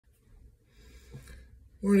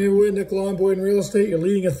Morning, everyone. Nick Longboy in Real Estate, your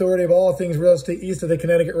leading authority of all things real estate east of the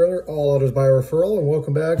Connecticut River, all others by referral. And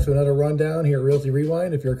welcome back to another rundown here at Realty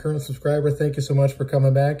Rewind. If you're a current subscriber, thank you so much for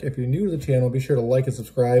coming back. If you're new to the channel, be sure to like and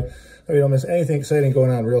subscribe so you don't miss anything exciting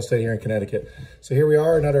going on in real estate here in Connecticut. So here we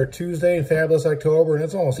are, another Tuesday in fabulous October, and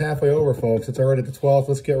it's almost halfway over, folks. It's already the 12th.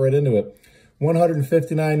 Let's get right into it.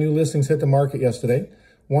 159 new listings hit the market yesterday.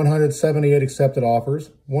 178 accepted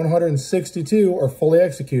offers. 162 are fully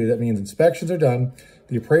executed. That means inspections are done.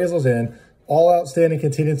 The appraisal's in. All outstanding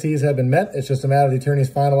contingencies have been met. It's just a matter of the attorneys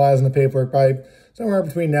finalizing the paperwork by somewhere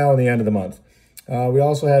between now and the end of the month. We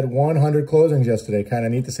also had 100 closings yesterday. Kind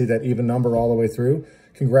of neat to see that even number all the way through.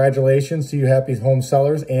 Congratulations to you happy home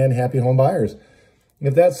sellers and happy home buyers.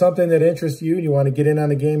 If that's something that interests you and you want to get in on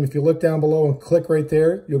the game, if you look down below and click right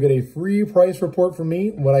there, you'll get a free price report from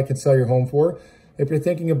me on what I can sell your home for. If you're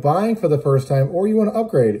thinking of buying for the first time or you want to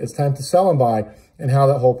upgrade, it's time to sell and buy and how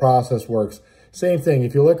that whole process works. Same thing.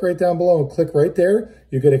 If you look right down below and click right there,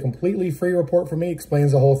 you get a completely free report from me.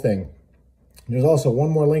 Explains the whole thing. There's also one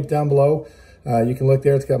more link down below. You can look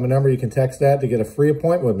there. It's got my number. You can text that to get a free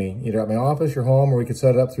appointment with me, either at my office, your home, or we can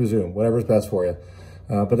set it up through Zoom, whatever's best for you.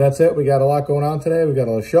 But that's it. We got a lot going on today. We've got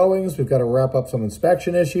a lot of showings. We've got to wrap up some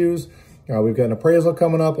inspection issues. We've got an appraisal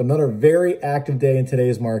coming up. Another very active day in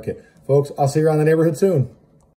today's market. Folks, I'll see you around the neighborhood soon.